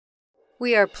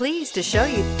We are pleased to show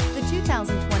you the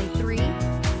 2023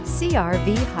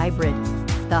 CR-V Hybrid.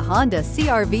 The Honda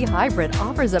CR-V Hybrid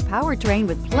offers a powertrain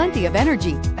with plenty of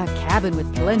energy, a cabin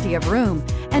with plenty of room,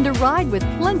 and a ride with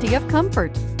plenty of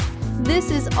comfort. This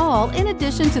is all in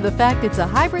addition to the fact it's a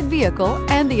hybrid vehicle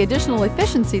and the additional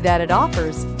efficiency that it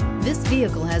offers. This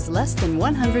vehicle has less than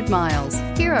 100 miles.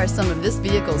 Here are some of this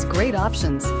vehicle's great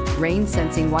options: rain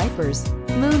sensing wipers,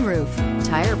 moonroof,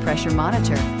 tire pressure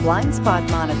monitor, blind spot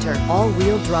monitor,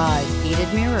 all-wheel drive,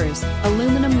 heated mirrors,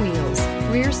 aluminum wheels,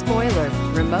 rear spoiler,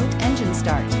 remote engine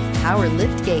start, power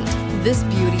lift gate. This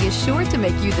beauty is sure to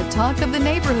make you the talk of the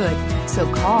neighborhood.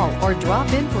 So call or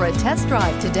drop in for a test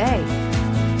drive today.